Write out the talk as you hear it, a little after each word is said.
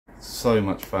so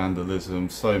much vandalism,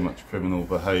 so much criminal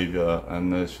behaviour,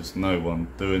 and there's just no one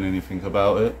doing anything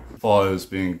about it. Fires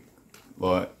being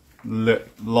like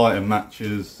lighting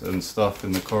matches and stuff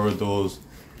in the corridors,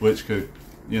 which could,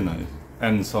 you know,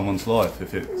 end someone's life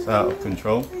if it's out of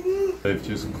control. They've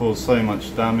just caused so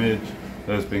much damage.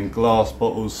 There's been glass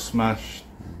bottles smashed.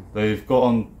 They've got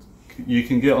on, you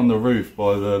can get on the roof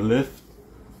by the lift,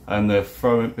 and they've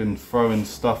been throwing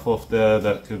stuff off there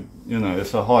that could, you know,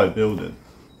 it's a high building.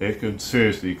 It could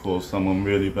seriously cause someone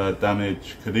really bad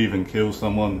damage, could even kill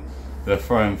someone. They're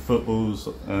throwing footballs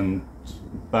and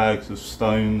bags of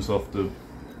stones off the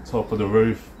top of the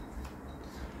roof.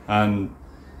 And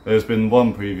there's been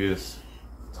one previous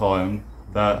time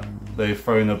that they've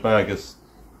thrown a bag of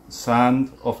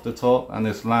sand off the top, and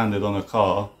it's landed on a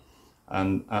car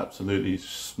and absolutely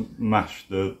smashed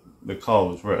the car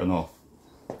was written off,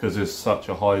 because it's such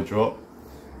a high drop.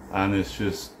 And it's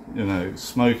just, you know,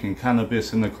 smoking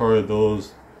cannabis in the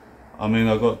corridors. I mean,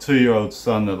 I've got a 2-year-old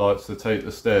son that likes to take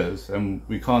the stairs, and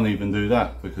we can't even do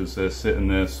that because they're sitting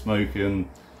there smoking,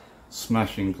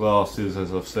 smashing glasses,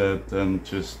 as I've said, and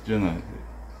just, you know,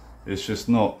 it's just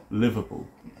not livable.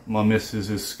 My missus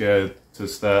is scared to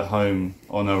stay at home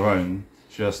on her own.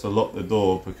 She has to lock the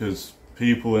door because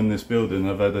people in this building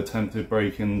have had attempted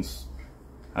break-ins,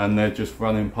 and they're just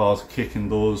running past, kicking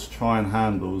doors, trying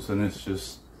handles, and it's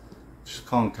just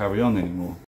can't carry on anymore.